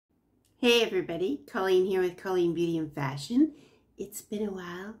Hey everybody, Colleen here with Colleen Beauty and Fashion. It's been a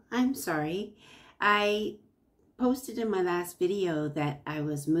while. I'm sorry. I posted in my last video that I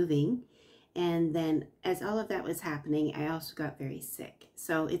was moving, and then as all of that was happening, I also got very sick.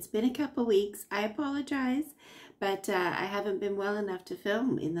 So it's been a couple weeks. I apologize, but I haven't been well enough to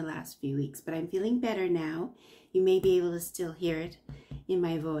film in the last few weeks, but I'm feeling better now. You may be able to still hear it in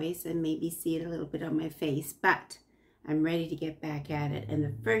my voice and maybe see it a little bit on my face, but I'm ready to get back at it, and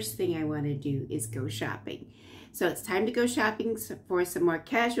the first thing I want to do is go shopping. So it's time to go shopping for some more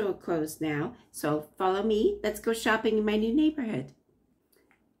casual clothes now. So follow me. Let's go shopping in my new neighborhood.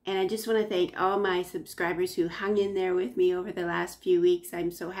 And I just want to thank all my subscribers who hung in there with me over the last few weeks.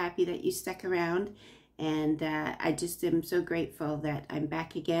 I'm so happy that you stuck around, and I just am so grateful that I'm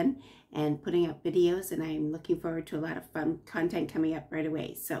back again and putting up videos, and I'm looking forward to a lot of fun content coming up right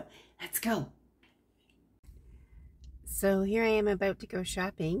away. So let's go. So here I am about to go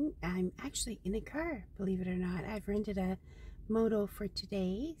shopping. I'm actually in a car, believe it or not. I've rented a moto for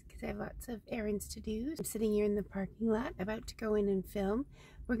today because I have lots of errands to do. I'm sitting here in the parking lot about to go in and film.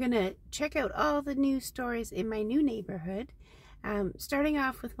 We're going to check out all the new stores in my new neighborhood. Starting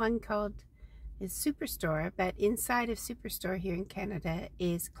off with one called Superstore, but inside of Superstore here in Canada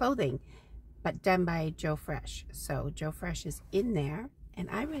is clothing, but done by Joe Fresh. So Joe Fresh is in there. And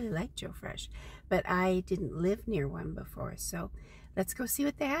I really like Joe Fresh, but I didn't live near one before, so let's go see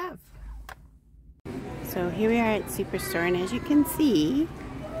what they have. So here we are at Superstore, and as you can see,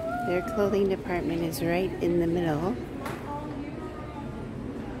 their clothing department is right in the middle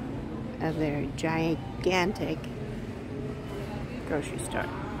of their gigantic grocery store.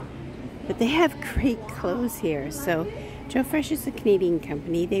 But they have great clothes here. So Joe Fresh is a Canadian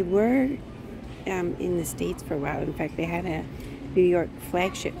company. They were in the States for a while. In fact, they had a New York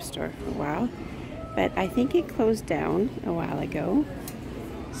flagship store for a while, but I think it closed down a while ago.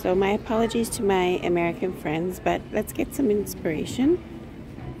 So my apologies to my American friends, but let's get some inspiration.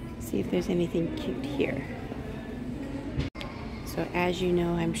 See if there's anything cute here. So as you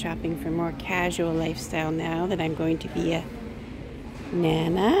know, I'm shopping for more casual lifestyle now that I'm going to be a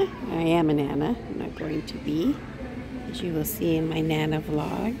Nana. I am a Nana. I'm not going to be, as you will see in my Nana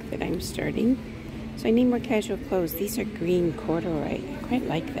vlog that I'm starting. So I need more casual clothes. These are green corduroy. I quite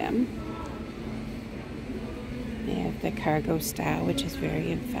like them. They have the cargo style, which is very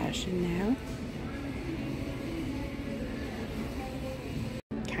in fashion now.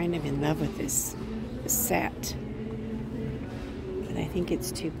 Kind of in love with this set, but I think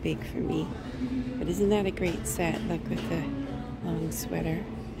it's too big for me. But isn't that a great set? Look, with the long sweater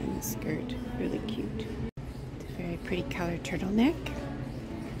and the skirt. Really cute. It's a very pretty color turtleneck.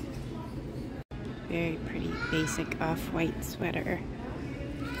 Very pretty basic off-white sweater.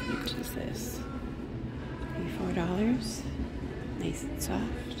 How much is this? $34. Nice and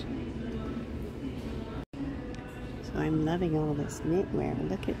soft. So I'm loving all this knitwear.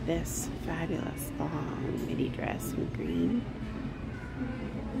 Look at this fabulous long midi dress in green.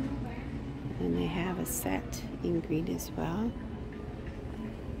 And they have a set in green as well.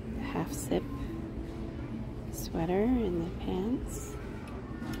 The half zip sweater and the pants.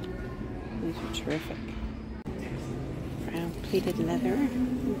 These are terrific. Brown pleated leather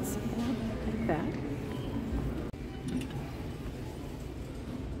and sale, like that.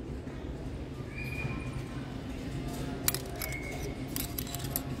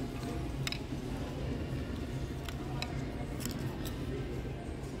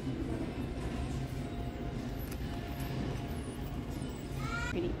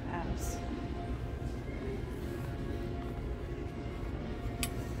 Pretty blouse.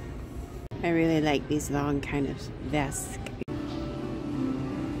 I really like these long kind of vests.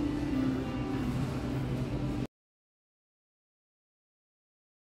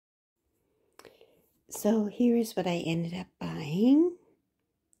 So here is what I ended up buying.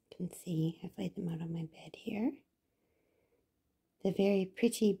 You can see I've laid them out on my bed here. The very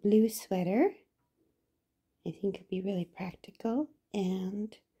pretty blue sweater. I think it'd be really practical.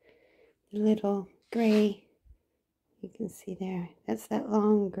 And the little gray, you can see there, that's that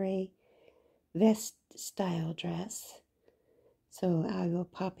long gray vest style dress. So I will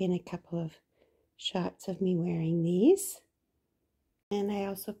pop in a couple of shots of me wearing these. And I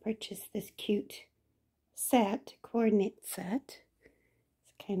also purchased this cute set, coordinate set.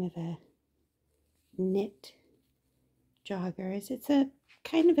 It's kind of a knit joggers. It's a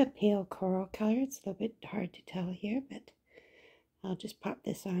kind of a pale coral color. It's a little bit hard to tell here, but I'll just pop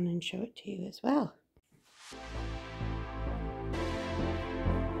this on and show it to you as well.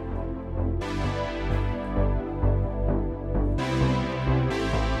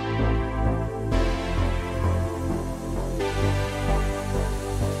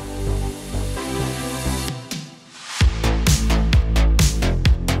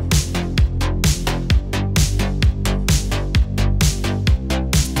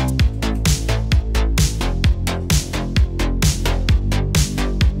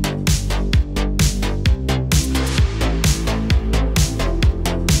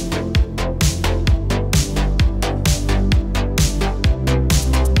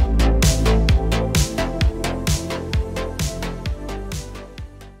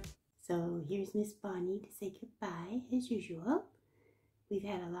 So here's Miss Bonnie to say goodbye as usual. We've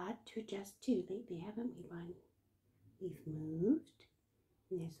had a lot to adjust to lately, haven't we, Bonnie? We've moved,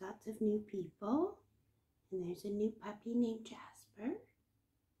 and there's lots of new people, and there's a new puppy named Jasper,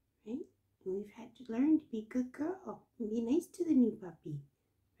 right? And we've had to learn to be a good girl and be nice to the new puppy,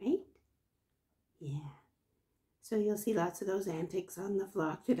 right? Yeah. So you'll see lots of those antics on the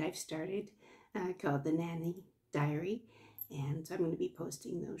vlog that I've started called the Nanny Diary. And so I'm going to be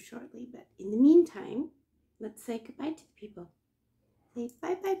posting those shortly. But in the meantime, let's say goodbye to the people. Say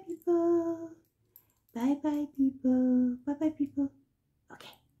bye-bye, people. Bye-bye, people. Bye-bye, people.